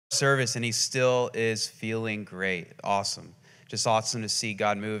service, and he still is feeling great. Awesome. Just awesome to see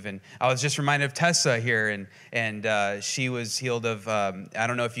God move. And I was just reminded of Tessa here, and she was healed of, I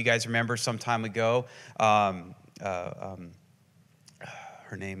don't know if you guys remember some time ago, her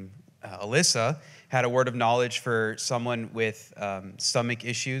name, Alyssa, had a word of knowledge for someone with stomach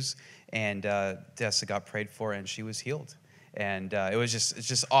issues, and Tessa got prayed for, and she was healed. And it's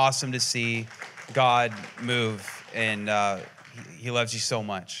just awesome to see God move, and he loves you so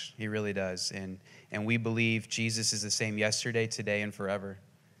much. He really does. And we believe Jesus is the same yesterday, today, and forever.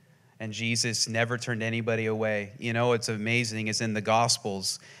 And Jesus never turned anybody away. You know, what's amazing is in the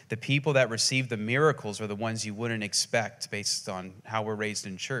Gospels, the people that receive the miracles are the ones you wouldn't expect based on how we're raised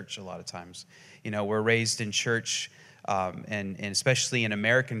in church a lot of times. You know, we're raised in church, and especially in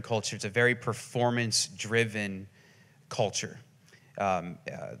American culture, it's a very performance-driven culture.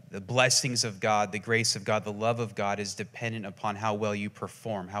 The blessings of God, the grace of God, the love of God is dependent upon how well you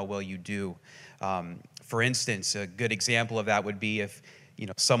perform, how well you do. For instance, a good example of that would be if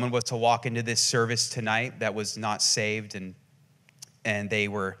someone was to walk into this service tonight that was not saved, and they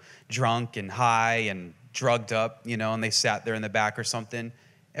were drunk and high and drugged up, and they sat there in the back or something.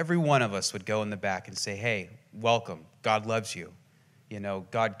 Every one of us would go in the back and say, "Hey, welcome. God loves you.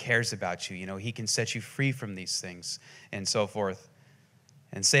 God cares about you. He can set you free from these things," and so forth.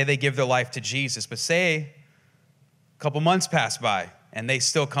 And say they give their life to Jesus, but say a couple months pass by and they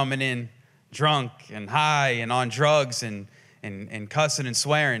still coming in drunk and high and on drugs and cussing and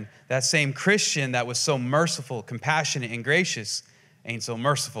swearing. That same Christian that was so merciful, compassionate, and gracious ain't so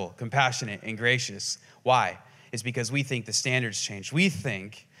merciful, compassionate, and gracious. Why? It's because we think the standards change. We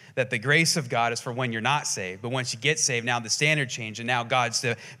think that the grace of God is for when you're not saved, but once you get saved, now the standard changed, and now God's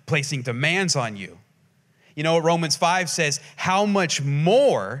placing demands on you. You know what Romans 5 says? How much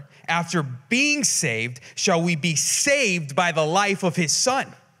more, after being saved, shall we be saved by the life of his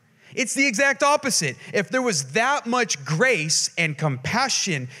Son? It's the exact opposite. If there was that much grace and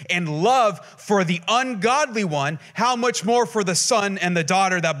compassion and love for the ungodly one, how much more for the son and the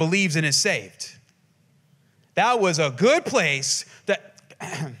daughter that believes and is saved? That was a good place that...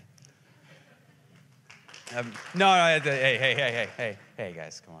 Hey,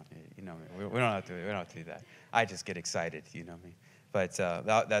 guys, come on. We don't have to do that. I just get excited, you know me. But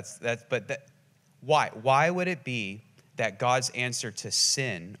why? Why would it be that God's answer to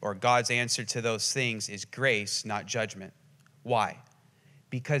sin or God's answer to those things is grace, not judgment? Why?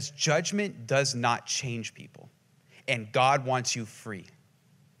 Because judgment does not change people, and God wants you free.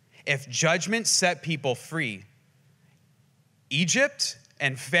 If judgment set people free, Egypt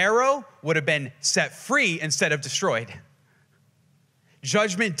and Pharaoh would have been set free instead of destroyed.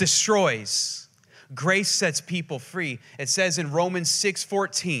 Judgment destroys. Grace sets people free. It says in Romans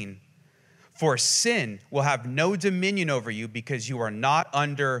 6:14, "For sin will have no dominion over you because you are not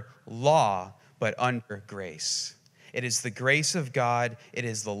under law, but under grace." It is the grace of God, it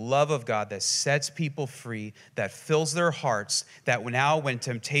is the love of God that sets people free, that fills their hearts, that now when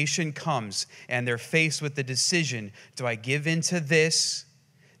temptation comes and they're faced with the decision, do I give into this?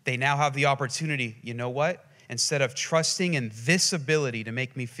 They now have the opportunity, you know what? Instead of trusting in this ability to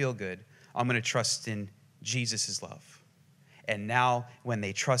make me feel good, I'm going to trust in Jesus' love. And now when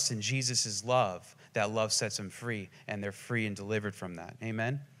they trust in Jesus' love, that love sets them free, and they're free and delivered from that.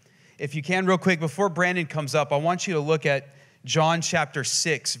 Amen? If you can, real quick, before Brandon comes up, I want you to look at John chapter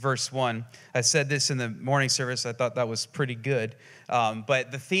 6, verse 1. I said this in the morning service. I thought that was pretty good.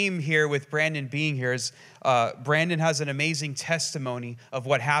 But the theme here with Brandon being here is Brandon has an amazing testimony of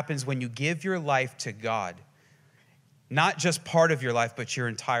what happens when you give your life to God. Not just part of your life, but your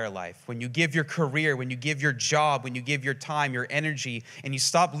entire life. When you give your career, when you give your job, when you give your time, your energy, and you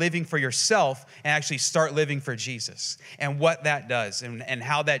stop living for yourself and actually start living for Jesus. And what that does and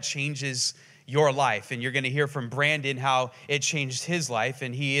how that changes your life. And you're going to hear from Brandon how it changed his life,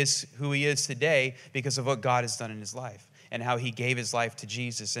 and he is who he is today because of what God has done in his life, and how he gave his life to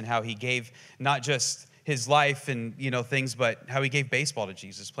Jesus, and how he gave not just his life and things, but how he gave baseball to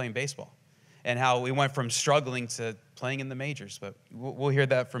Jesus, playing baseball. And how we went from struggling to playing in the majors. But we'll hear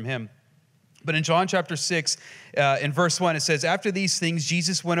that from him. But in John chapter 6, in verse 1, it says, "After these things,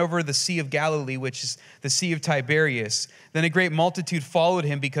 Jesus went over the Sea of Galilee, which is the Sea of Tiberias. Then a great multitude followed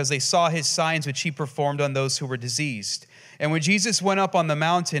him because they saw his signs which he performed on those who were diseased. And when Jesus went up on the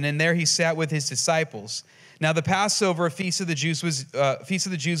mountain, and there he sat with his disciples. Now the Passover, feast of the Jews was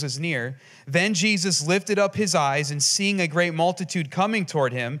near. Then Jesus lifted up his eyes, and seeing a great multitude coming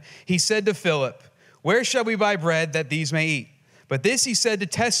toward him, he said to Philip, 'Where shall we buy bread that these may eat?' But this he said to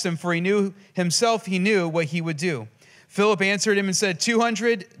test him, for he knew what he would do. Philip answered him and said,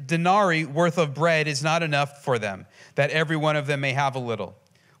 200 denarii worth of bread is not enough for them, that every one of them may have a little.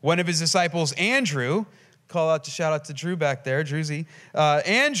 One of his disciples, Andrew, shout out to Drew back there, Drewsy.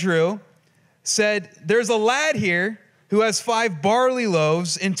 Andrew said, there's a lad here who has 5 barley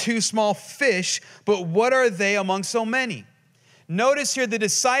loaves and 2 small fish, but what are they among so many? Notice here the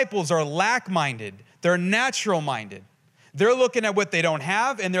disciples are lack-minded. They're natural-minded. They're looking at what they don't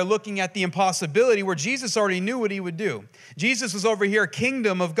have, and they're looking at the impossibility where Jesus already knew what he would do. Jesus was over here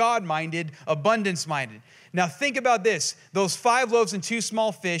kingdom of God-minded, abundance-minded. Now think about this. Those 5 loaves and 2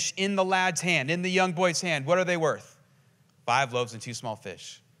 small fish in the lad's hand, in the young boy's hand, what are they worth? 5 loaves and 2 small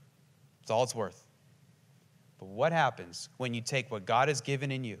fish. That's all it's worth. But what happens when you take what God has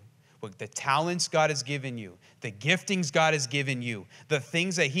given in you, what the talents God has given you, the giftings God has given you, the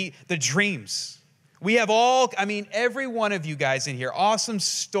things that the dreams. We have every one of you guys in here, awesome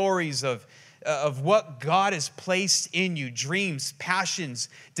stories of what God has placed in you, dreams, passions,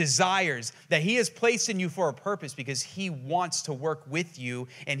 desires that he has placed in you for a purpose because he wants to work with you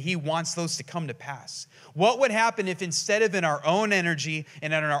and he wants those to come to pass. What would happen if instead of in our own energy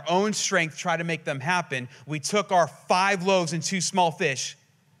and in our own strength try to make them happen, we took our 5 loaves and 2 small fish,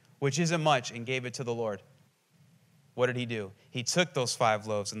 which isn't much, and gave it to the Lord? What did he do? He took those 5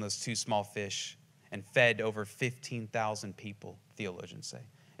 loaves and those 2 small fish and fed over 15,000 people, theologians say.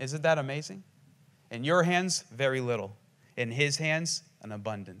 Isn't that amazing? In your hands, very little. In his hands, an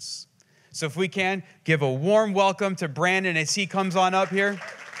abundance. So if we can, give a warm welcome to Brandon as he comes on up here.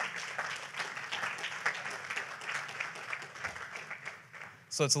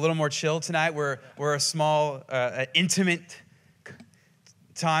 So it's a little more chill tonight. We're a small, intimate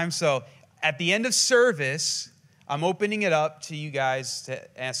time. So at the end of service, I'm opening it up to you guys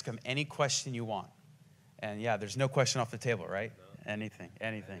to ask him any question you want. And yeah, there's no question off the table, right? No. Anything.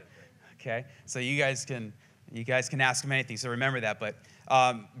 Okay, so you guys can ask him anything. So remember that. But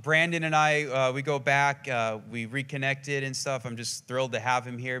Brandon and I, we go back, we reconnected and stuff. I'm just thrilled to have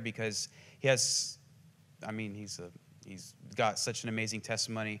him here because he's got such an amazing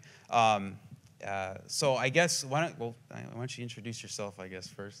testimony. So I guess why don't you introduce yourself? I guess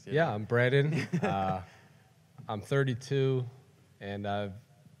first. Yeah, I'm Brandon. I'm 32, and I've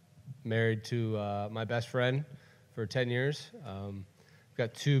married to my best friend for 10 years.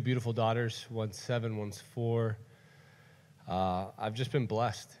 Got 2 beautiful daughters, one's 7, one's 4. I've just been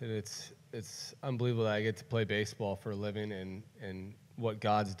blessed, and it's unbelievable that I get to play baseball for a living and what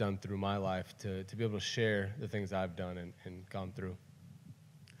God's done through my life to be able to share the things I've done and gone through.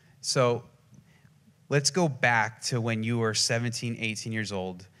 So let's go back to when you were 17, 18 years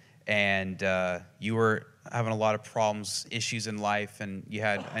old, and you were having a lot of problems, issues in life, and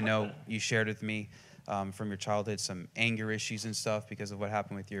I know you shared with me from your childhood some anger issues and stuff because of what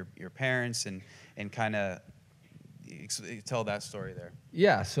happened with your parents, and kind of tell that story there.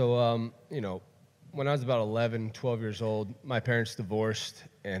 Yeah, so when I was about 11, 12 years old, my parents divorced,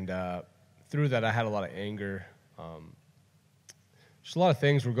 and through that I had a lot of anger. Just a lot of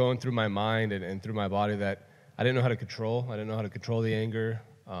things were going through my mind and through my body that I didn't know how to control. I didn't know how to control the anger.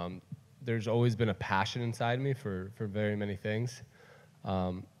 There's always been a passion inside me for very many things,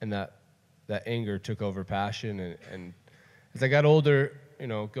 and that anger took over passion. And as I got older,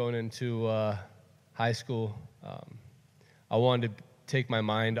 going into high school, I wanted to take my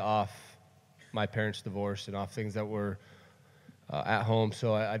mind off my parents' divorce and off things that were at home.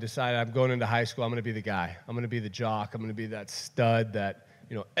 So I decided I'm going into high school, I'm going to be the guy. I'm going to be the jock. I'm going to be that stud that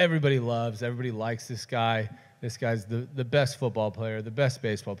everybody loves. Everybody likes this guy. This guy's the best football player, the best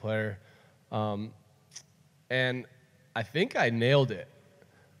baseball player. And I think I nailed it,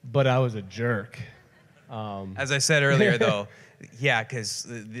 but I was a jerk. As I said earlier, though, yeah, because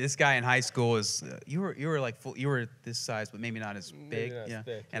this guy in high school is you were this size, but maybe not as big. Big, yeah.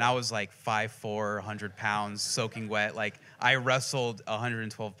 And I was like 5'4", 100 pounds, soaking wet. Like I wrestled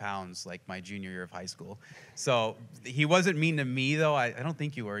 112 pounds like my junior year of high school. So he wasn't mean to me though. I don't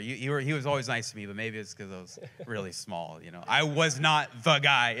think you were. He was always nice to me, but maybe it's because I was really small. I was not the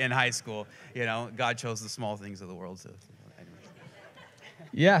guy in high school. God chose the small things of the world to.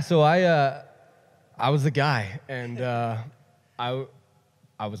 Yeah, so I was the guy, and I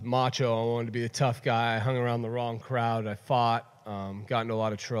was macho. I wanted to be the tough guy. I hung around the wrong crowd. I fought, got into a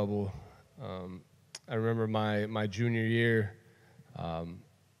lot of trouble. I remember my junior year,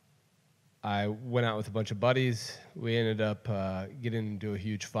 I went out with a bunch of buddies. We ended up getting into a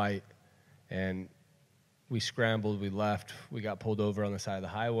huge fight, and we scrambled. We left. We got pulled over on the side of the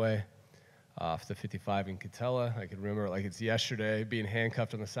highway off the 55 in Catella. I can remember it like it's yesterday, being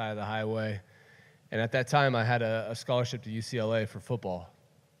handcuffed on the side of the highway. And at that time, I had a scholarship to UCLA for football,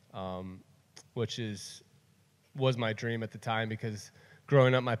 which was my dream at the time because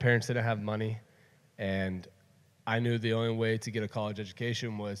growing up, my parents didn't have money, and I knew the only way to get a college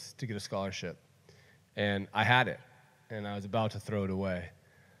education was to get a scholarship. And I had it, and I was about to throw it away.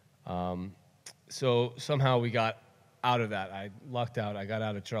 So somehow we got out of that. I lucked out. I got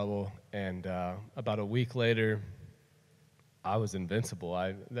out of trouble, and about a week later, I was invincible.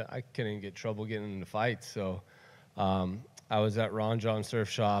 I couldn't get trouble getting into fights. So I was at Ron John Surf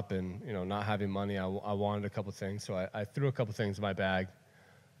Shop, and not having money, I wanted a couple things. So I threw a couple things in my bag.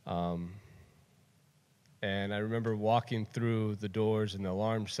 And I remember walking through the doors and the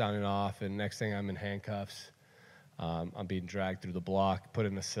alarm sounding off, and next thing I'm in handcuffs. I'm being dragged through the block, put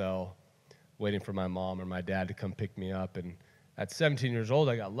in a cell, waiting for my mom or my dad to come pick me up. And at 17 years old,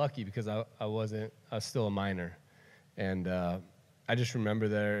 I got lucky because I was still a minor. And I just remember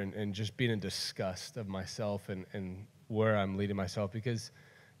there and just being in disgust of myself and where I'm leading myself, because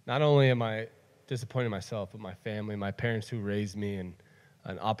not only am I disappointing myself, but my family, my parents who raised me, and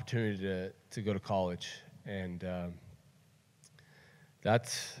an opportunity to go to college. And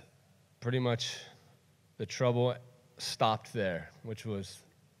that's pretty much the trouble stopped there, which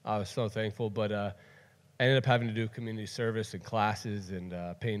I was so thankful. But I ended up having to do community service and classes and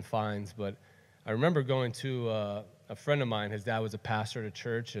paying fines. But I remember going to a friend of mine. His dad was a pastor at a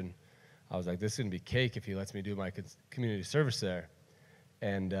church, and I was like, this is going to be cake if he lets me do my community service there.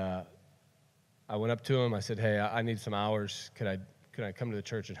 And I went up to him. I said, hey, I need some hours. Could I come to the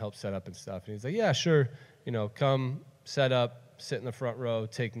church and help set up and stuff? And he's like, yeah, sure. Come set up, sit in the front row,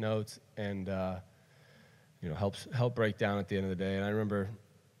 take notes, and help break down at the end of the day. And I remember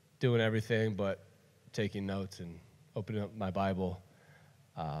doing everything but taking notes and opening up my Bible.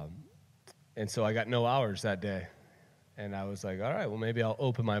 And so I got no hours that day. And I was like, all right, well, maybe I'll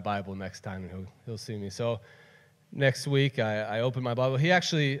open my Bible next time and he'll see me. So next week I opened my Bible. He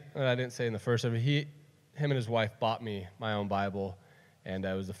actually, I didn't say in the first service, him and his wife bought me my own Bible. And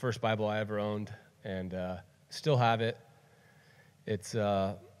it was the first Bible I ever owned, and still have it. It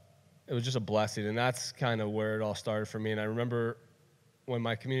was just a blessing, and that's kind of where it all started for me. And I remember when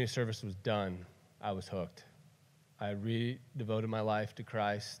my community service was done, I was hooked. I devoted my life to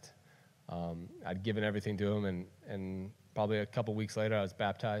Christ. I'd given everything to him, and probably a couple weeks later, I was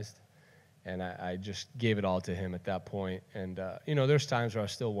baptized, and I just gave it all to him at that point. And there's times where I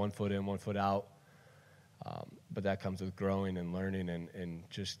was still 1 foot in, 1 foot out. But that comes with growing and learning and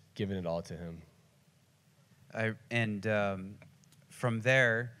just giving it all to him. From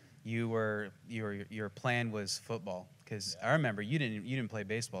there, your plan was football, because I remember you didn't play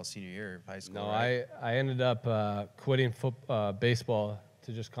baseball senior year of high school. No, right? I ended up quitting baseball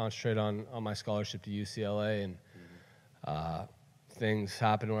to just concentrate on my scholarship to UCLA, and things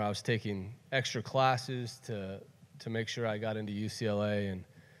happened where I was taking extra classes to make sure I got into UCLA, and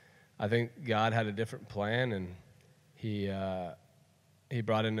I think God had a different plan, and he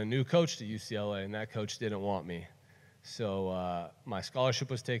brought in a new coach to UCLA, and that coach didn't want me. So my scholarship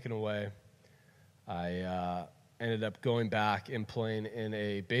was taken away. I ended up going back and playing in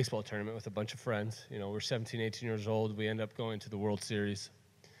a baseball tournament with a bunch of friends. We're 17, 18 years old. We ended up going to the World Series,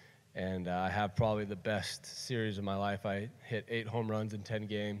 and I have probably the best series of my life. I hit 8 home runs in 10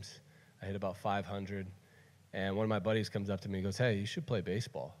 games. I hit about 500, and one of my buddies comes up to me and goes, hey, you should play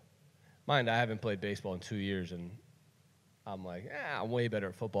baseball. Mind, I haven't played baseball in 2 years, and I'm like, I'm way better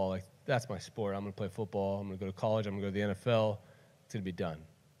at football. Like, that's my sport. I'm going to play football. I'm going to go to college. I'm going to go to the NFL. It's going to be done.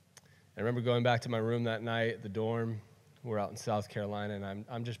 And I remember going back to my room that night at the dorm. We're out in South Carolina, and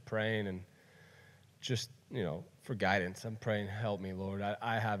I'm just praying and just, for guidance. I'm praying, help me, Lord.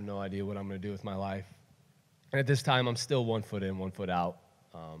 I have no idea what I'm going to do with my life. And at this time, I'm still 1 foot in, 1 foot out.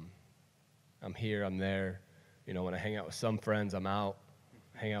 I'm here, I'm there. When I hang out with some friends, I'm out.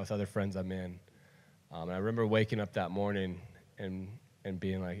 Hang out with other friends, I'm in. And I remember waking up that morning and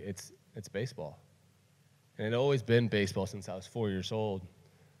being like, it's baseball. And it had always been baseball since I was 4 years old,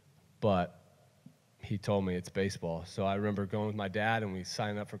 but he told me it's baseball. So I remember going with my dad, and we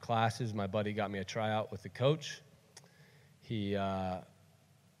signed up for classes. My buddy got me a tryout with the coach. He let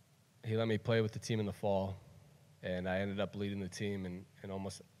me play with the team in the fall, and I ended up leading the team in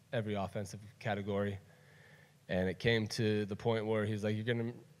almost every offensive category. And it came to the point where he's like,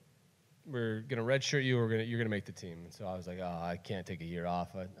 we're gonna redshirt you, or you're gonna make the team. And so I was like, I can't take a year off.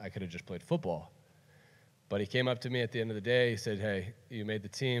 I could have just played football. But he came up to me at the end of the day. He said, hey, you made the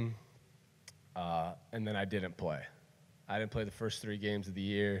team. And then I didn't play. I didn't play the first 3 games of the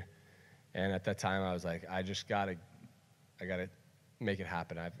year. And at that time, I was like, I gotta make it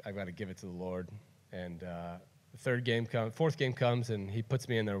happen. I've got to give it to the Lord. And the fourth game comes, and he puts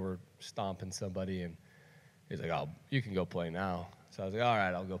me in there. We're stomping somebody, and he's like, you can go play now. So I was like, all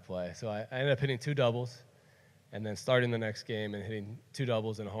right, I'll go play. So I ended up hitting 2 doubles, and then starting the next game and hitting 2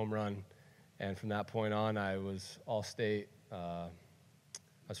 doubles and a home run. And from that point on, I was All-State. I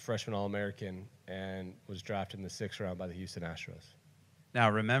was freshman All-American and was drafted in the 6th round by the Houston Astros. Now,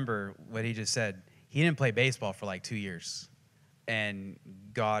 remember what he just said. He didn't play baseball for like 2 years, and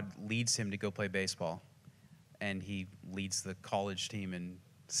God leads him to go play baseball, and he leads the college team in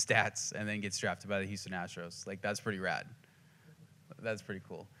stats and then gets drafted by the Houston Astros. Like, that's pretty rad. That's pretty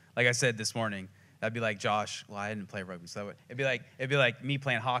cool. Like I said this morning, that'd be like Josh. Well, I didn't play rugby, so it'd be like me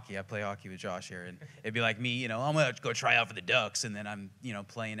playing hockey. I play hockey with Josh here, and it'd be like me, I'm gonna go try out for the Ducks, and then I'm,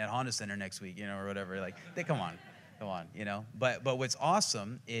 playing at Honda Center next week, or whatever. Like, come on. But what's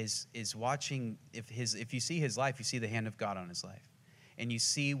awesome is watching if you see his life, you see the hand of God on his life, and you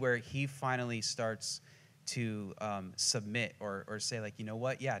see where he finally starts to submit or say, like, you know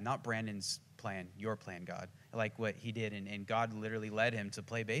what? Yeah, not Brandon's plan, your plan, God. Like what he did, and God literally led him to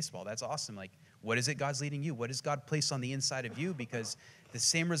play baseball. That's awesome. Like, what is it God's leading you? What does God place on the inside of you? Because the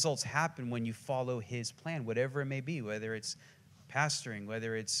same results happen when you follow his plan, whatever it may be, whether it's pastoring,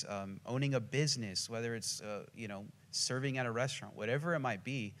 whether it's owning a business, whether it's, serving at a restaurant, whatever it might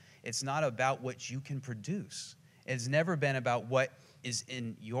be. It's not about what you can produce. It's never been about what is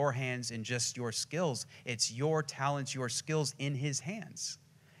in your hands and just your skills. It's your talents, your skills in his hands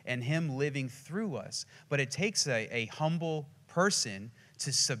and him living through us. But it takes a humble person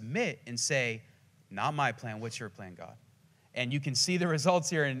to submit and say, not my plan, what's your plan, God? And you can see the results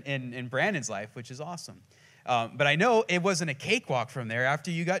here in Brandon's life, which is awesome. But I know it wasn't a cakewalk from there.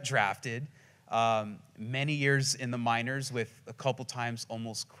 After you got drafted, many years in the minors with a couple times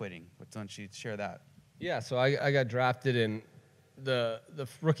almost quitting. But don't you share that? Yeah, so I got drafted, and the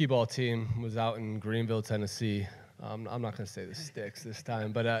rookie ball team was out in Greenville, Tennessee. I'm not going to say the sticks this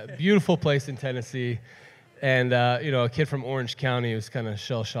time, but a beautiful place in Tennessee. And, a kid from Orange County was kind of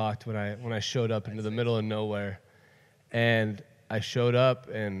shell-shocked when I showed up into the middle of nowhere. And I showed up,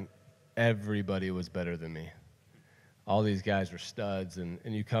 and everybody was better than me. All these guys were studs, and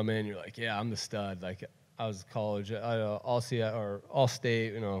you come in, you're like, yeah, I'm the stud. Like, I was college, All-State,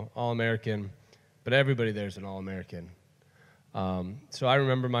 All-American, but everybody there's an All-American. So I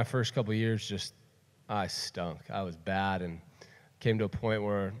remember my first couple of years I stunk. I was bad, and came to a point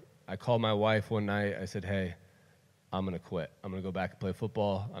where I called my wife one night. I said, hey, I'm going to quit. I'm going to go back and play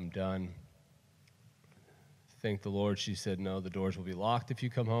football. I'm done. Thank the Lord. She said, no, the doors will be locked if you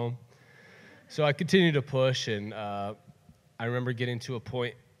come home. So I continued to push, and I remember getting to a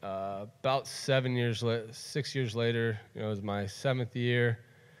point about 6 years later, it was my 7th year,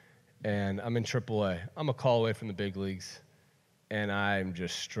 and I'm in AAA. I'm a call away from the big leagues, and I'm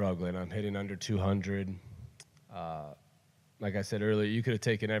just struggling. I'm hitting under 200. Like I said earlier, you could have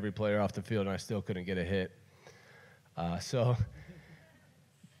taken every player off the field, and I still couldn't get a hit. So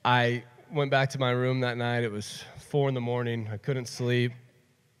I went back to my room that night. It was 4 a.m. I couldn't sleep.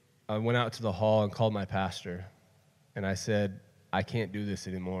 I went out to the hall and called my pastor, and I said, I can't do this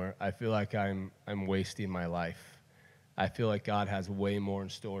anymore. I feel like I'm wasting my life. I feel like God has way more in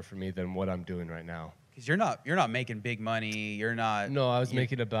store for me than what I'm doing right now. Because you're not making big money. You're not. No, I was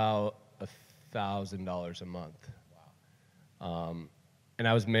making about $1,000 a month. Wow. And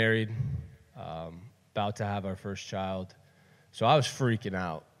I was married, about to have our first child, so I was freaking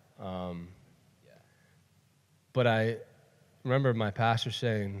out. But I remember my pastor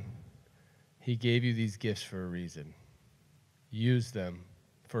saying, he gave you these gifts for a reason. Use them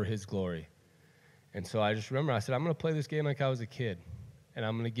for his glory. And so I just remember, I said, I'm going to play this game like I was a kid, and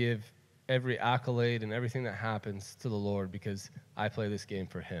I'm going to give every accolade and everything that happens to the Lord because I play this game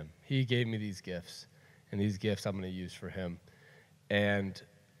for him. He gave me these gifts, and these gifts I'm going to use for him. And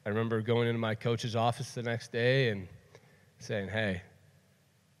I remember going into my coach's office the next day and saying, hey,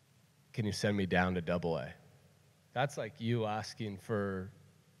 can you send me down to AA? That's like you asking for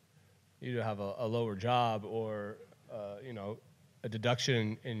you to have a lower job or, a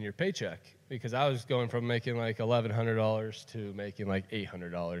deduction in your paycheck, because I was going from making like $1,100 to making like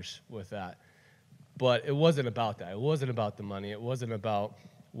 $800 with that. But it wasn't about that. It wasn't about the money. It wasn't about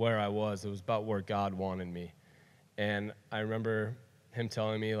where I was. It was about where God wanted me. And I remember him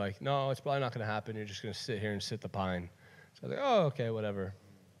telling me, like, no, it's probably not going to happen. You're just going to sit here and sit the pine. So I was like, oh, okay, whatever.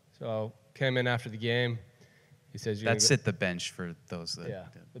 So came in after the game. He says, That's sit the bench for those that. Yeah,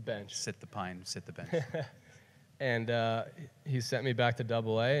 the bench. Sit the pine, sit the bench. And he sent me back to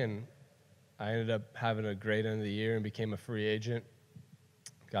AA, and I ended up having a great end of the year and became a free agent.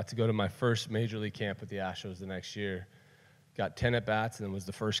 Got to go to my first major league camp with the Astros the next year. Got 10 at-bats and then was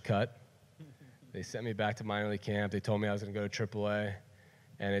the first cut. They sent me back to minor league camp. They told me I was going to go to AAA,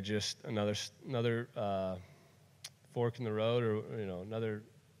 and it just another fork in the road, or another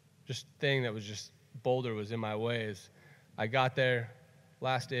just thing that was just boulder was in my way. Is I got there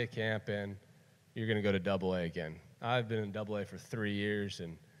last day of camp, and you're going to go to Double A again. I've been in Double A for 3 years,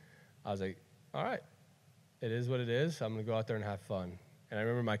 and I was like, all right, it is what it is. I'm going to go out there and have fun. And I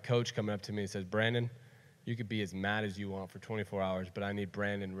remember my coach coming up to me and says, Brandon, you could be as mad as you want for 24 hours, but I need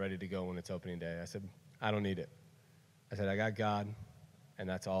Brandon ready to go when it's opening day. I said, I don't need it. I said, I got God, and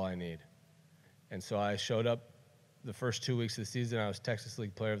that's all I need. And so I showed up the first 2 weeks of the season. I was Texas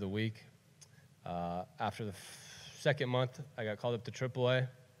League Player of the Week. After the second month, I got called up to AAA,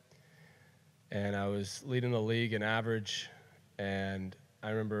 and I was leading the league in average. And I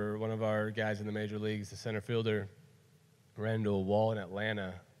remember one of our guys in the major leagues, the center fielder, ran into a wall in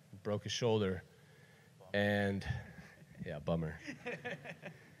Atlanta, broke his shoulder, and yeah, bummer.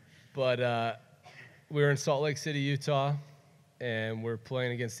 But we were in Salt Lake City, Utah, and we're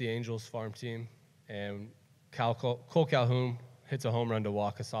playing against the Angels farm team, and Cole Calhoun hits a home run to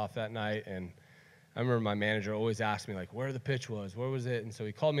walk us off that night. And I remember my manager always asked me, like, where the pitch was, where was it? And so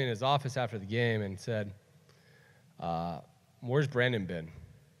he called me in his office after the game and said, where's Brandon been?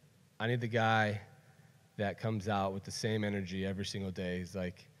 I need the guy that comes out with the same energy every single day. He's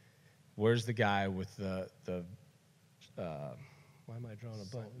like, where's the guy with the why am I drawing a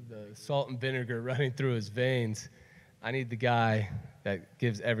blank? The salt and vinegar running through his veins. I need the guy that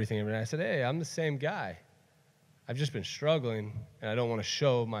gives everything. And I said, hey, I'm the same guy. I've just been struggling, and I don't want to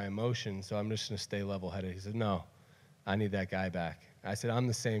show my emotions, so I'm just going to stay level-headed. He said, no, I need that guy back. I said, I'm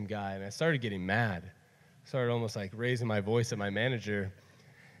the same guy. And I started getting mad. Started almost like raising my voice at my manager.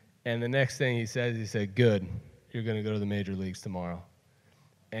 And the next thing he said, good, you're going to go to the major leagues tomorrow.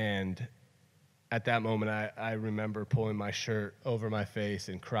 And at that moment, I remember pulling my shirt over my face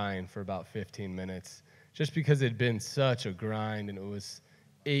and crying for about 15 minutes, just because it had been such a grind, and it was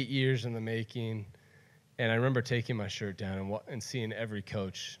 8 years in the making. And I remember taking my shirt down and seeing every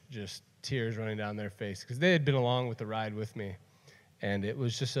coach, just tears running down their face, because they had been along with the ride with me. And it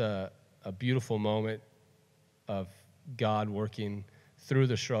was just a beautiful moment of God working through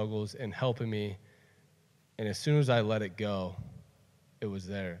the struggles and helping me. And as soon as I let it go, it was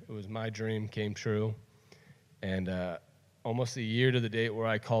there. It was my dream came true. And almost a year to the date where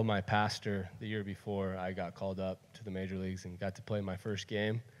I called my pastor the year before, I got called up to the major leagues and got to play my first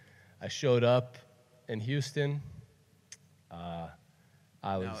game. I showed up in Houston. Now,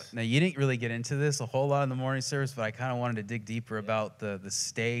 you didn't really get into this a whole lot in the morning service, but I kind of wanted to dig deeper about the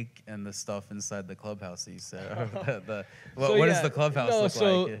steak and the stuff inside the clubhouse that you said. What does the clubhouse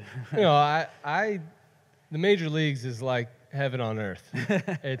look like? You know, the major leagues is like heaven on earth.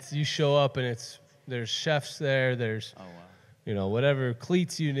 It's you show up and there's chefs there. There's you know, whatever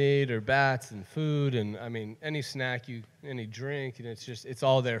cleats you need or bats and food, and I mean any snack any drink, and it's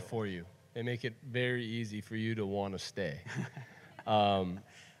all there for you. They make it very easy for you to want to stay.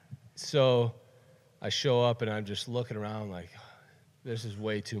 So I show up and I'm just looking around like, this is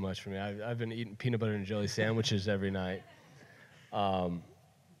way too much for me. I've been eating peanut butter and jelly sandwiches every night.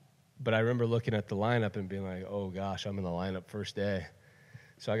 But I remember looking at the lineup and being like, oh gosh, I'm in the lineup first day.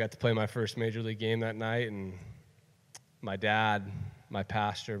 So I got to play my first major league game that night, and my dad, my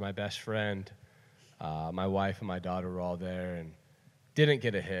pastor, my best friend, my wife and my daughter were all there, and didn't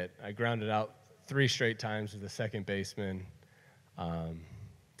get a hit. I grounded out 3 straight times with the second baseman. It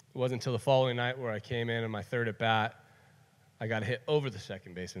wasn't until the following night where I came in my third at bat, I got a hit over the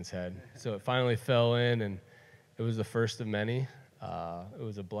second baseman's head. So it finally fell in, and it was the first of many. It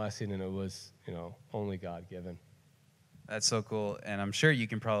was a blessing, and it was, you know, only God given. That's so cool, and I'm sure you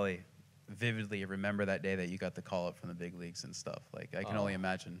can probably vividly remember that day that you got the call up from the big leagues and stuff. Like, I can only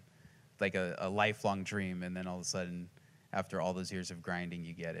imagine, like a lifelong dream, and then all of a sudden, after all those years of grinding,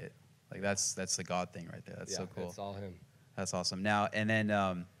 you get it. Like, that's the God thing right there. That's so cool. It's all Him. That's awesome. Now, and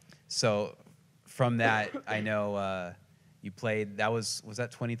then, so from that, I know you played, was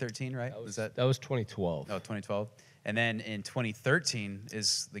that 2013, right? That was 2012. Oh, 2012. And then in 2013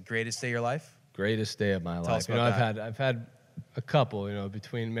 is the greatest day of your life? Greatest day of my Tell life. us about that. I've had a couple, you know,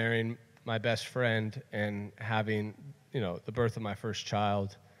 between marrying my best friend and having, you know, the birth of my first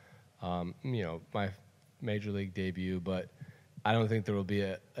child, you know, my major league debut, but I don't think there will be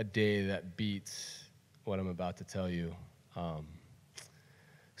a day that beats what I'm about to tell you.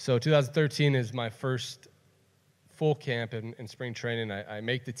 So 2013 is my first full camp in spring training. I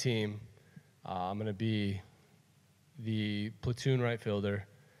make the team. I'm going to be the platoon right fielder,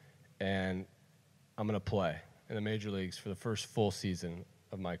 and I'm going to play in the major leagues for the first full season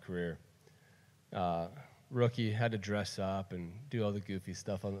of my career. Rookie, had to dress up and do all the goofy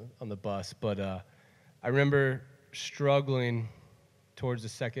stuff on the bus, but I remember struggling towards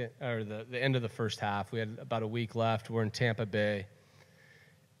the end of the first half. We had about a week left. We're in Tampa Bay,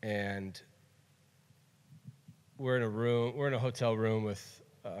 and we're in a hotel room with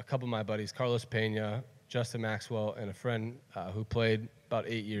a couple of my buddies, Carlos Pena, Justin Maxwell, and a friend who played about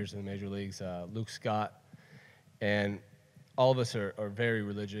 8 years in the major leagues, Luke Scott. And all of us are very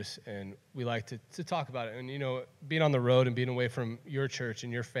religious, and we like to talk about it. And, you know, being on the road and being away from your church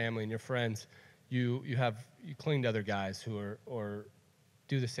and your family and your friends, you cling to other guys who or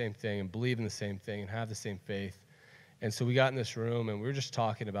do the same thing and believe in the same thing and have the same faith. And so we got in this room, and we were just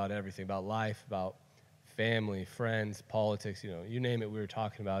talking about everything, about life, about family, friends, politics, you know, you name it, we were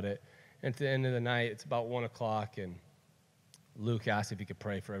talking about it. And at the end of the night, it's about 1 o'clock, and Luke asked if he could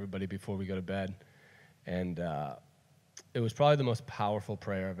pray for everybody before we go to bed. And it was probably the most powerful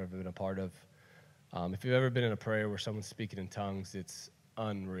prayer I've ever been a part of. If you've ever been in a prayer where someone's speaking in tongues, it's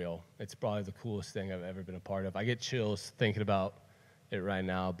unreal. It's probably the coolest thing I've ever been a part of. I get chills thinking about it right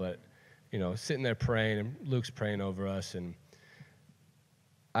now, but, you know, sitting there praying, and Luke's praying over us, and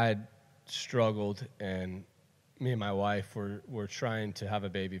I had struggled, and me and my wife were trying to have a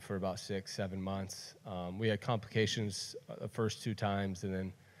baby for about 6-7 months. We had complications the first 2 times, and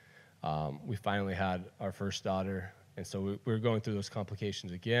then we finally had our first daughter. And so we were going through those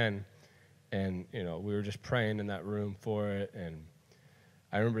complications again, and, you know, we were just praying in that room for it. And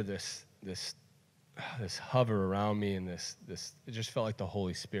I remember this hover around me, and this it just felt like the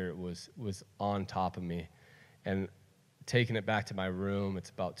Holy Spirit was on top of me. And taking it back to my room,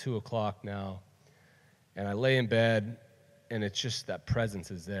 it's about 2 o'clock now, and I lay in bed, and it's just that presence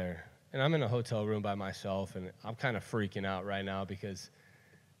is there. And I'm in a hotel room by myself, and I'm kind of freaking out right now because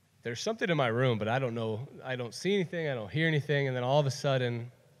there's something in my room, but I don't know, I don't see anything, I don't hear anything, and then all of a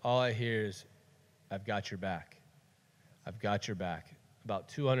sudden, all I hear is, "I've got your back. I've got your back." About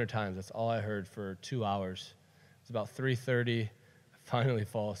 200 times, that's all I heard for 2 hours. It's about 3:30, I finally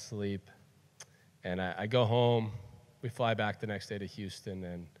fall asleep, and I go home. We fly back the next day to Houston,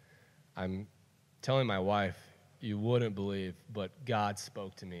 and I'm telling my wife, you wouldn't believe, but God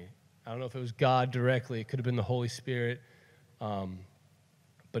spoke to me. I don't know if it was God directly, it could have been the Holy Spirit,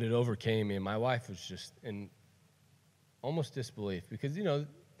 but it overcame me, and my wife was just in almost disbelief because, you know,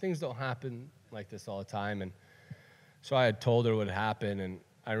 things don't happen like this all the time. And so I had told her what had happened, and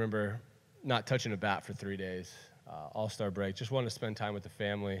I remember not touching a bat for 3 days, All-Star break, just wanted to spend time with the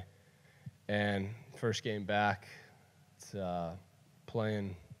family. And first game back, it's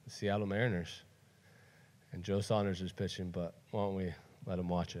playing the Seattle Mariners, and Joe Saunders is pitching, but why don't we let him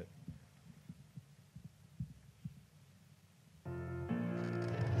watch it?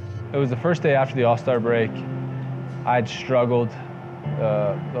 It was the first day after the All-Star break. I'd struggled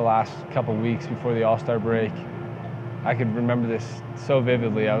the last couple weeks before the All-Star break. I could remember this so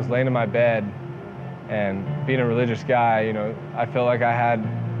vividly. I was laying in my bed, and being a religious guy, you know, I felt like I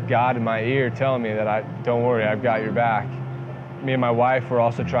had God in my ear telling me that don't worry, I've got your back. Me and my wife were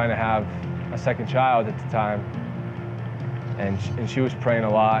also trying to have a second child at the time, and she was praying a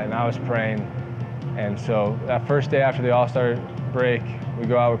lot, and I was praying. And so that first day after the All-Star break, we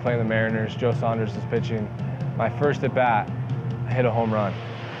go out, we're playing the Mariners, Joe Saunders is pitching. My first at bat, I hit a home run.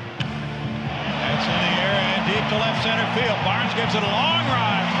 That's in the air and deep to left center field. Barnes gives it a long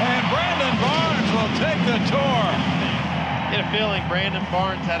run, and Brandon Barnes will take the tour. I get a feeling Brandon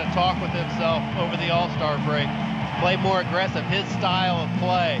Barnes had a talk with himself over the All-Star break. Play more aggressive, his style of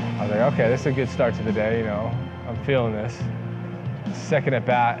play. I was like, okay, this is a good start to the day, you know. I'm feeling this. Second at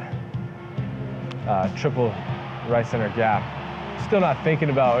bat, triple right center gap. Still not thinking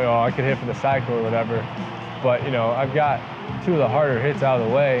about, you know, I could hit for the cycle or whatever, but, you know, I've got 2 of the harder hits out of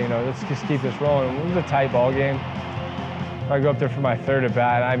the way. You know, let's just keep this rolling. It was a tight ball game. I go up there for my third at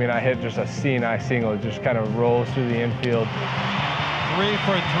bat. I mean, I hit just a C&I single. It just kind of rolls through the infield. 3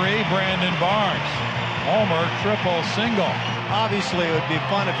 for 3, Brandon Barnes. Homer, triple, single. Obviously, it would be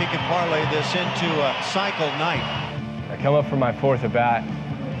fun if he could parlay this into a cycle night. I come up for my fourth at bat.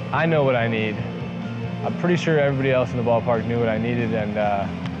 I know what I need. I'm pretty sure everybody else in the ballpark knew what I needed, and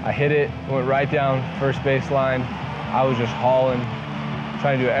I hit it, went right down first baseline. I was just hauling,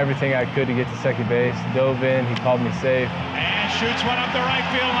 trying to do everything I could to get to second base. Dove in, he called me safe. And shoots one up the right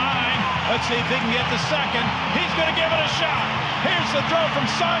field line. Let's see if he can get to second. He's going to give it a shot. Here's the throw from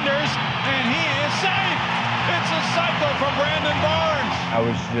Saunders, and he is safe. It's a cycle from Brandon Barnes. I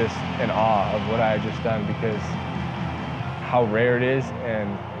was just in awe of what I had just done because how rare it is, and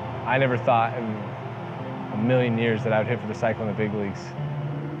I never thought in a million years that I would hit for the cycle in the big leagues.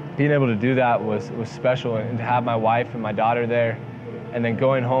 Being able to do that was special, and to have my wife and my daughter there, and then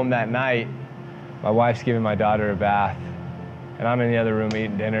going home that night, my wife's giving my daughter a bath, and I'm in the other room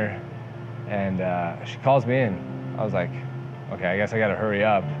eating dinner, and she calls me in. I was like, okay, I guess I gotta hurry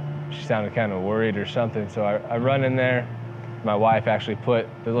up. She sounded kind of worried or something, so I run in there. My wife actually put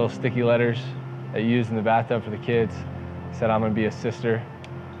the little sticky letters that you use in the bathtub for the kids, said I'm gonna be a sister,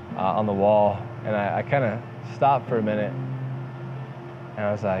 on the wall, and I kind of stopped for a minute, and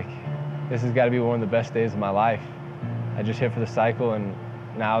I was like, this has got to be one of the best days of my life. I just hit for the cycle, and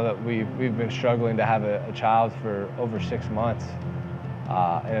now that we've been struggling to have a child for over 6 months,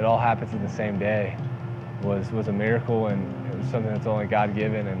 and it all happens in the same day, was a miracle, and it was something that's only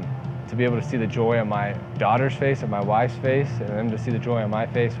God-given. And to be able to see the joy on my daughter's face and my wife's face, and them to see the joy on my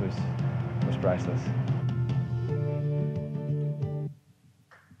face was priceless.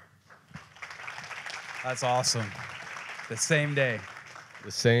 That's awesome. The same day.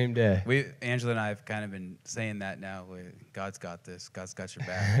 The same day. Angela and I have kind of been saying that now. God's got this. God's got your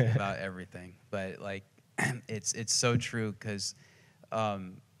back about everything. But like, it's so true because,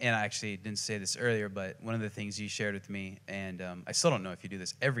 and I actually didn't say this earlier, but one of the things you shared with me, and I still don't know if you do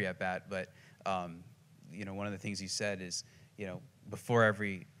this every at bat, but one of the things you said is, before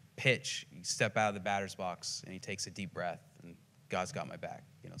every pitch, you step out of the batter's box and he takes a deep breath, and God's got my back.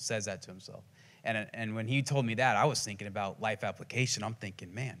 Says that to himself. And when he told me that, I was thinking about life application. I'm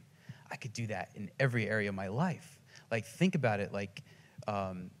thinking, man, I could do that in every area of my life. Like, think about it. Like,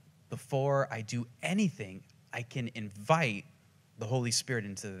 before I do anything, I can invite the Holy Spirit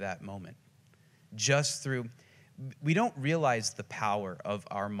into that moment. Just through, we don't realize the power of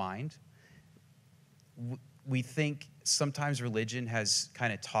our mind. We think sometimes religion has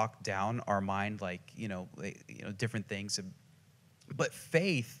kind of talked down our mind, like, different things. But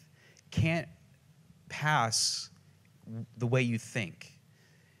faith can't pass the way you think,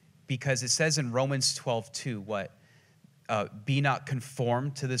 because it says in Romans 12:2, what? Be not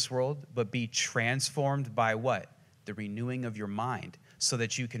conformed to this world, but be transformed by what? The renewing of your mind, so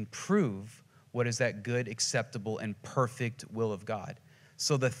that you can prove what is that good, acceptable, and perfect will of God.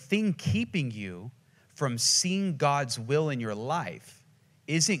 So the thing keeping you from seeing God's will in your life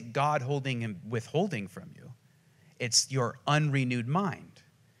isn't God withholding from you. It's your unrenewed mind.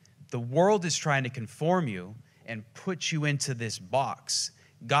 The world is trying to conform you and put you into this box.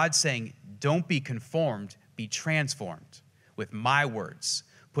 God's saying, don't be conformed, be transformed with my words.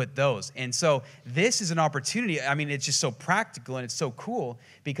 Put those. And so this is an opportunity. I mean, it's just so practical and it's so cool,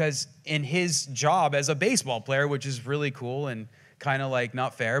 because in his job as a baseball player, which is really cool and kind of like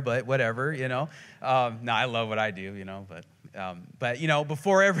not fair, but whatever, No, I love what I do, but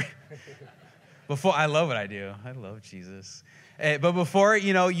before I love what I do. I love Jesus. But before,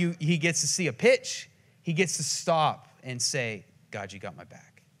 he gets to see a pitch, he gets to stop and say, God, you got my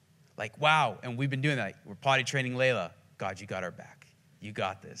back. Like, wow. And we've been doing that. We're potty training Layla. God, you got our back. You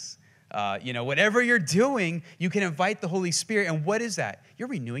got this. Whatever you're doing, you can invite the Holy Spirit. And what is that? You're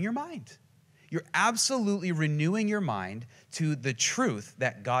renewing your mind. You're absolutely renewing your mind to the truth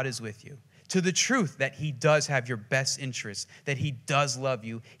that God is with you, to the truth that he does have your best interests, that he does love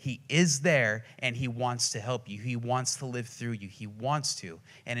you. He is there, and he wants to help you. He wants to live through you. He wants to.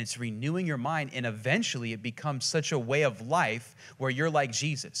 And it's renewing your mind, and eventually it becomes such a way of life where you're like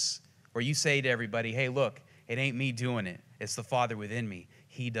Jesus, where you say to everybody, hey, look, it ain't me doing it. It's the Father within me.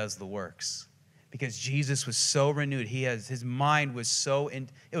 He does the works. Because Jesus was so renewed. His mind was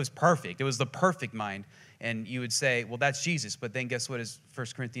it was perfect. It was the perfect mind. And you would say, well, that's Jesus. But then guess what 1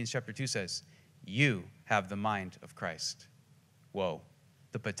 Corinthians chapter 2 says? You have the mind of Christ. Whoa,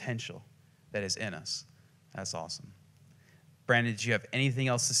 the potential that is in us. That's awesome. Brandon, did you have anything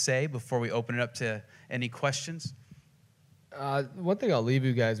else to say before we open it up to any questions? One thing I'll leave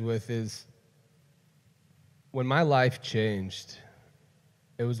you guys with is, when my life changed,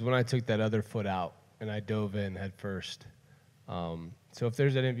 it was when I took that other foot out and I dove in head first. So if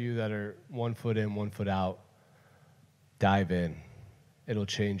there's any of you that are 1 foot in, 1 foot out, dive in. It'll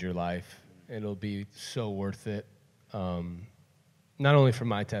change your life. It'll be so worth it. Not only for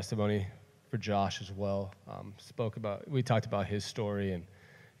my testimony, for Josh as well. We talked about his story,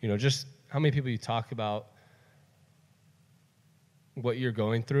 and just how many people you talk about what you're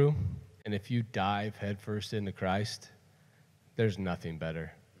going through, and if you dive headfirst into Christ, there's nothing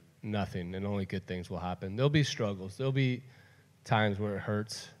better. Nothing, and only good things will happen. There'll be struggles. There'll be times where it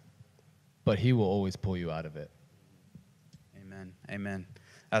hurts, but he will always pull you out of it. Amen. Amen.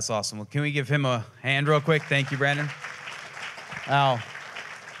 That's awesome. Well, can we give him a hand real quick? Thank you, Brandon. Now,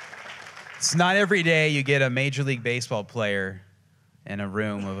 it's not every day you get a Major League Baseball player in a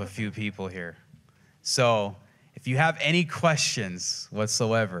room of a few people here. So if you have any questions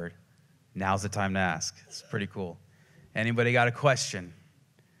whatsoever, now's the time to ask. It's pretty cool. Anybody got a question?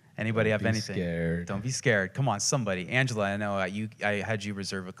 Anybody have anything? Scared. Don't be scared. Come on, somebody. Angela, I know I had you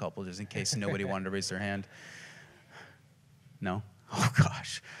reserve a couple just in case nobody wanted to raise their hand. No? Oh,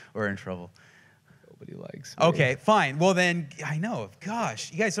 gosh. We're in trouble. nobody likes me. Okay, fine. Well, then, I know.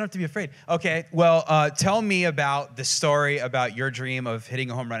 Gosh, you guys don't have to be afraid. Okay, well, tell me about the story about your dream of hitting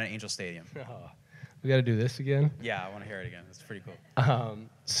a home run at Angel Stadium. We got to do this again? Yeah, I want to hear it again. It's pretty cool.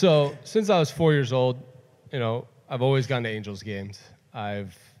 So since I was 4 years old, I've always gone to Angels games.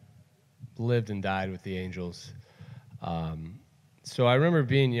 I've lived and died with the Angels. So I remember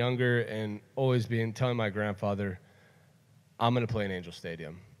being younger and always telling my grandfather, I'm going to play in Angel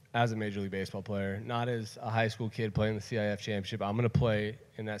Stadium as a Major League Baseball player, not as a high school kid playing the CIF championship. I'm going to play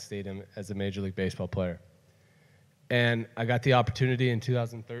in that stadium as a Major League Baseball player. And I got the opportunity in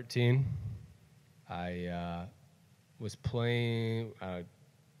 2013. I was playing, I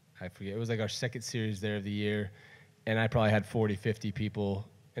forget, it was like our second series there of the year, and I probably had 40, 50 people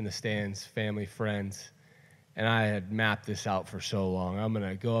in the stands, family, friends, and I had mapped this out for so long. I'm going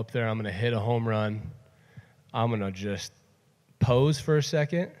to go up there, I'm going to hit a home run, I'm going to just pose for a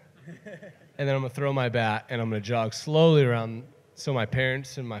second, and then I'm going to throw my bat, and I'm going to jog slowly around so my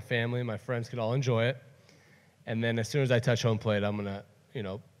parents and my family and my friends could all enjoy it. And then as soon as I touch home plate, I'm going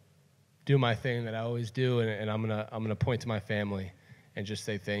to, do my thing that I always do, and I'm gonna point to my family and just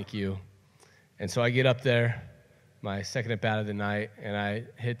say thank you. And so I get up there, my second at bat of the night, and I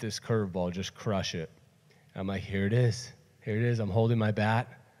hit this curveball, just crush it. And I'm like, here it is. I'm holding my bat.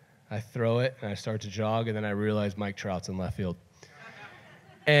 I throw it, and I start to jog, and then I realize Mike Trout's in left field.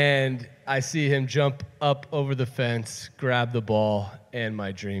 And I see him jump up over the fence, grab the ball, and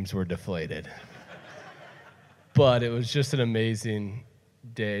my dreams were deflated. But it was just an amazing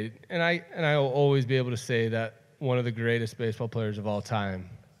day, and I will always be able to say that one of the greatest baseball players of all time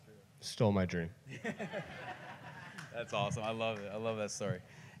stole my dream. That's awesome. I love it. I love that story.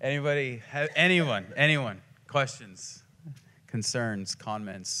 Anybody? Anyone? Questions, concerns,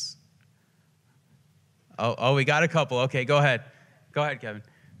 comments? Oh, we got a couple. Okay, go ahead. Go ahead, Kevin.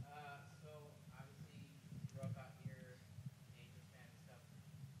 So obviously you grew up out here, Angels fan and stuff.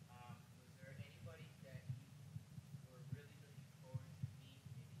 Was there anybody that you were really looking forward to meet,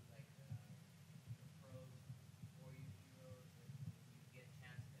 maybe like the pros or your heroes, and you get a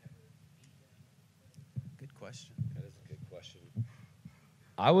chance to ever meet them? Good question. That is a good question.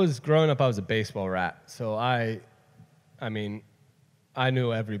 Growing up, I was a baseball rat, so I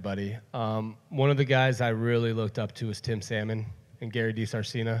knew everybody. One of the guys I really looked up to was Tim Salmon and Gary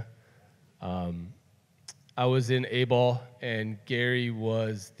DiSarcina. I was in A-ball, and Gary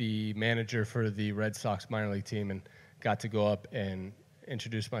was the manager for the Red Sox minor league team, and got to go up and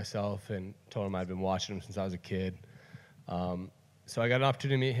introduce myself and told him I'd been watching him since I was a kid. So I got an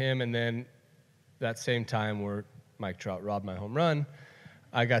opportunity to meet him, and then that same time where Mike Trout robbed my home run,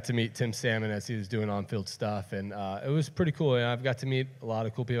 I got to meet Tim Salmon as he was doing on-field stuff, and it was pretty cool. And I've got to meet a lot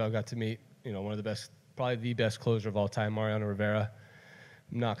of cool people. I've got to meet, one of the best, probably the best closer of all time, Mariano Rivera.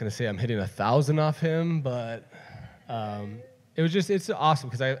 I'm not going to say I'm hitting 1,000 off him, but it's awesome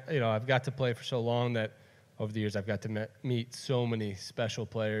because I've got to play for so long that over the years I've got to meet so many special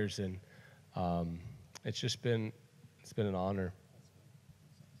players, and it's been an honor.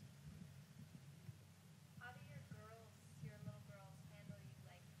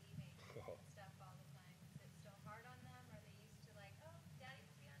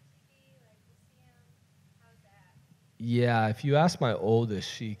 Yeah, if you ask my oldest,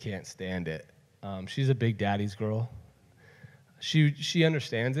 she can't stand it. She's a big daddy's girl. She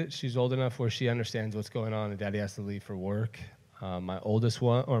understands it. She's old enough where she understands what's going on, and daddy has to leave for work. My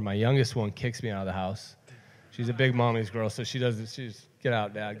youngest one kicks me out of the house. She's a big mommy's girl, so she's get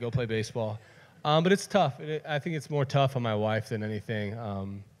out, dad, go play baseball. But it's tough. I think it's more tough on my wife than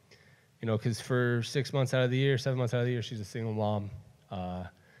anything. Because for 6 months out of the year, 7 months out of the year, she's a single mom.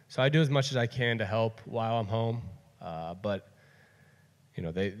 So I do as much as I can to help while I'm home. But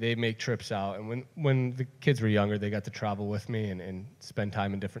they make trips out, and when the kids were younger, they got to travel with me and spend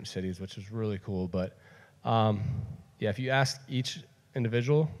time in different cities, which was really cool. But if you ask each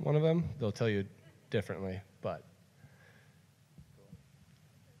individual one of them, they'll tell you differently. But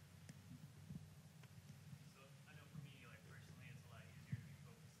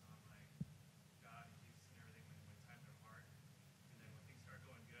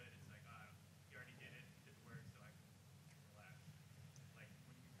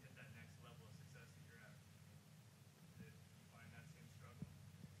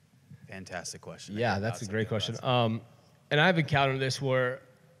Fantastic question. Yeah, that's a great question. And I've encountered this where,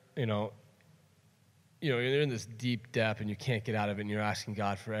 you're in this deep depth and you can't get out of it, and you're asking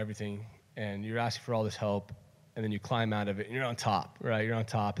God for everything, and you're asking for all this help, and then you climb out of it, and you're on top, right? You're on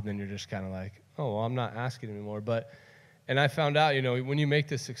top, and then you're just kind of like, oh, well, I'm not asking anymore. And I found out, when you make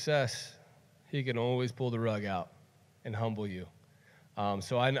this success, He can always pull the rug out and humble you.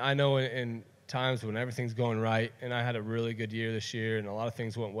 So I know in times when everything's going right, and I had a really good year this year, and a lot of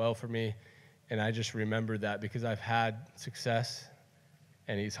things went well for me, and I just remembered that because I've had success,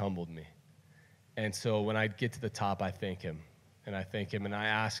 and he's humbled me. And so when I get to the top, I thank him, and I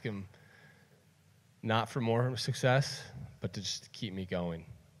ask him not for more success, but to just keep me going,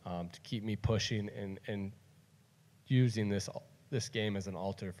 to keep me pushing and using this game as an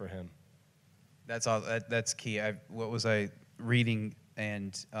altar for him. That's all. That's key. What was I reading?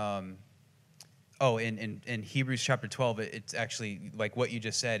 And in Hebrews chapter 12, it's actually like what you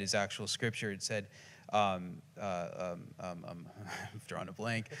just said is actual scripture. It said, I'm drawing a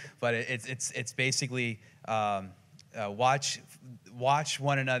blank, but it's basically watch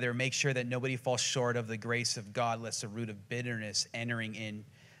one another, make sure that nobody falls short of the grace of God, lest the root of bitterness entering in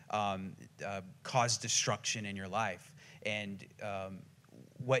cause destruction in your life. And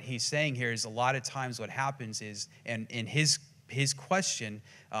what he's saying here is a lot of times what happens is, and in his question,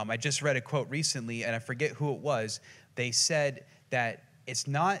 I just read a quote recently, and I forget who it was. They said that it's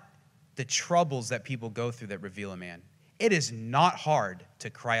not the troubles that people go through that reveal a man. It is not hard to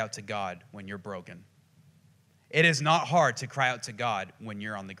cry out to God when you're broken. It is not hard to cry out to God when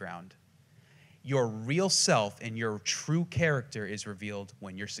you're on the ground. Your real self and your true character is revealed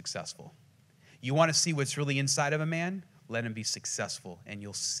when you're successful. You want to see what's really inside of a man? Let him be successful, and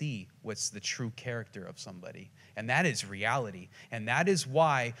you'll see what's the true character of somebody. And that is reality. And that is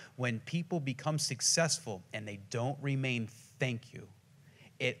why when people become successful and they don't remain thank you,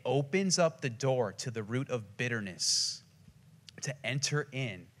 it opens up the door to the root of bitterness to enter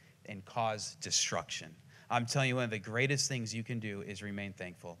in and cause destruction. I'm telling you, one of the greatest things you can do is remain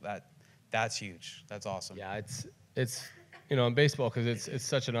thankful. That's huge. That's awesome. Yeah, it's in baseball, because it's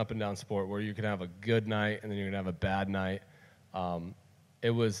such an up and down sport where you can have a good night and then you're gonna have a bad night. I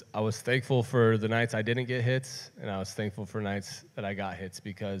was thankful for the nights I didn't get hits, and I was thankful for nights that I got hits,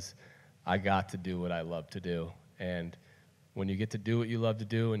 because I got to do what I love to do. And when you get to do what you love to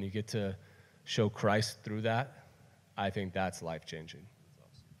do and you get to show Christ through that, I think that's life-changing.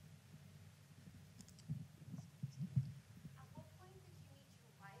 At what point did you meet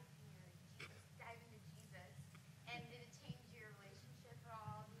your wife and dive into Jesus? And did it change your relationship at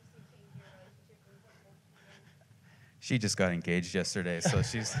all? Did you say change your relationship with him? She just got engaged yesterday, so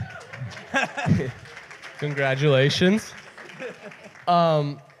she's... Congratulations.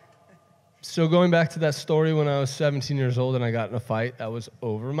 So going back to that story when I was 17 years old and I got in a fight, that was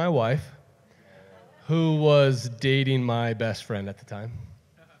over my wife, who was dating my best friend at the time.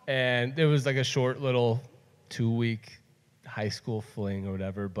 And it was like a short little 2-week high school fling or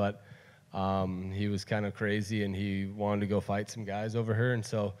whatever, but he was kind of crazy and he wanted to go fight some guys over her. And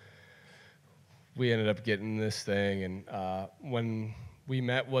so we ended up getting this thing. And when we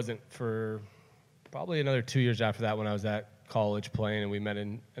met wasn't for probably another 2 years after that, when I was at college playing, and we met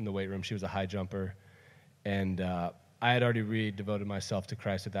in the weight room. She was a high jumper, and I had already devoted myself to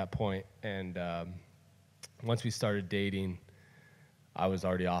Christ at that point. And once we started dating, I was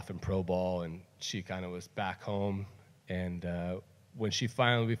already off in pro ball, and she kind of was back home. And when we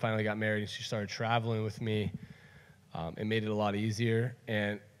finally got married, and she started traveling with me, it made it a lot easier.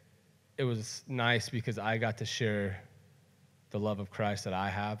 And it was nice because I got to share the love of Christ that I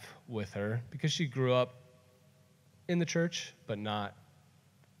have with her, because she grew up in the church, but not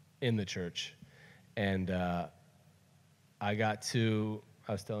in the church. And I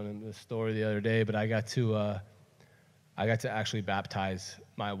was telling him this story the other day, but I got to actually baptize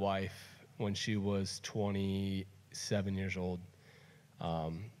my wife when she was 27 years old.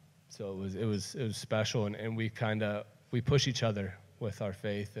 So it was special, and we push each other with our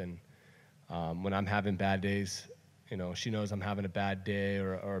faith. And when I'm having bad days, she knows I'm having a bad day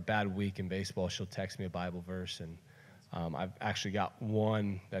or a bad week in baseball, she'll text me a Bible verse. And I've actually got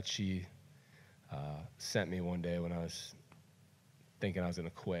one that she sent me one day when I was thinking I was going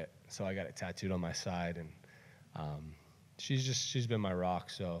to quit. So I got it tattooed on my side, and she's been my rock.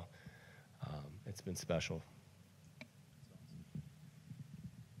 So it's been special.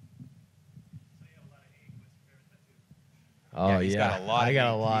 Oh Yeah, he's got a lot. I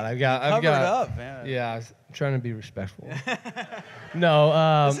got a lot. I've got. Cover it up, man. Yeah, I'm trying to be respectful.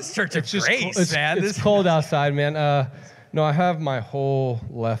 No, This is Church of it's just Grace, man. It's cold outside, man. No, I have my whole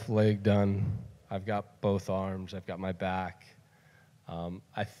left leg done. I've got both arms. I've got my back.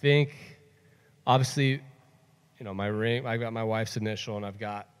 I think, obviously, my ring. I've got my wife's initial, and I've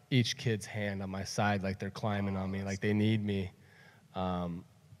got each kid's hand on my side, like they're climbing on me, like they need me. And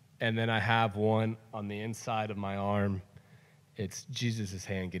then I have one on the inside of my arm. It's Jesus'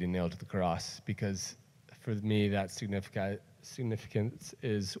 hand getting nailed to the cross, because for me that significance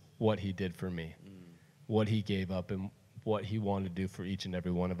is what he did for me, what he gave up, and what he wanted to do for each and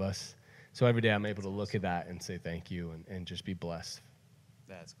every one of us. So every day I'm able to look at that and say thank you and just be blessed.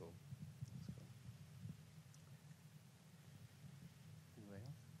 That's cool. Anybody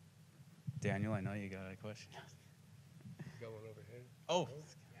else? Daniel, I know you got a question. Got one over here. Oh,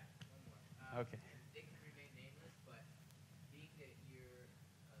 Yeah, one more. okay. They can remain nameless, but being that you're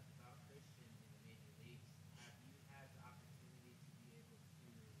a devout Christian in the major leagues, have you had the opportunity to be able to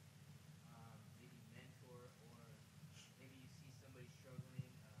maybe mentor, or maybe you see somebody struggling,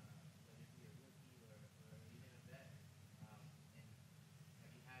 whether it be a rookie or even a vet, and have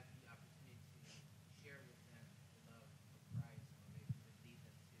you had the opportunity to share with them the love of Christ, or maybe even lead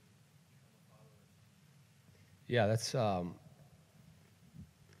them to become a follower? Yeah, that's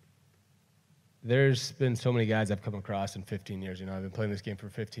there's been so many guys I've come across in 15 years. I've been playing this game for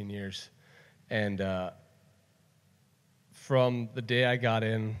 15 years. And from the day I got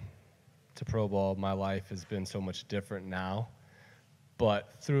in to pro ball, my life has been so much different now.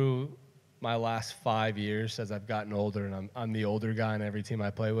 But through my last 5 years, as I've gotten older, and I'm the older guy on every team I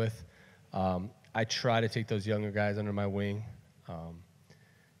play with, I try to take those younger guys under my wing.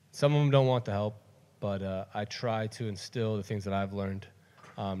 Some of them don't want the help, but I try to instill the things that I've learned.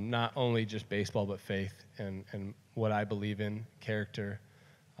 Not only just baseball, but faith and what I believe in, character,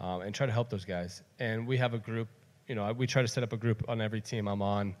 and try to help those guys. And we have a group, we try to set up a group on every team I'm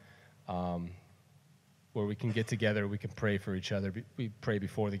on where we can get together, we can pray for each other. We pray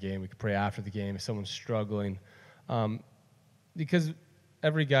before the game, we can pray after the game if someone's struggling. Because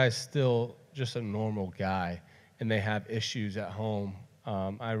every guy's still just a normal guy, and they have issues at home.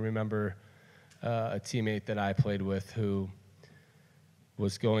 I remember a teammate that I played with who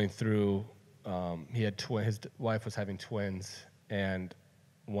was going through, he had his wife was having twins, and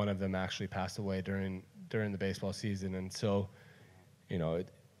one of them actually passed away during the baseball season. And so,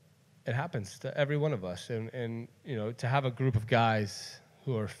 it happens to every one of us. And to have a group of guys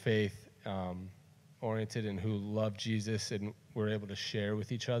who are faith oriented and who love Jesus and we're able to share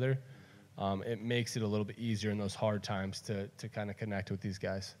with each other, it makes it a little bit easier in those hard times to kind of connect with these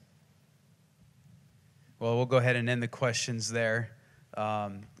guys. Well, we'll go ahead and end the questions there.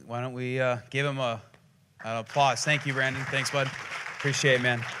 Why don't we give him an applause. Thank you, Brandon. Thanks, bud. Appreciate it,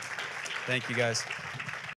 man. Thank you, guys.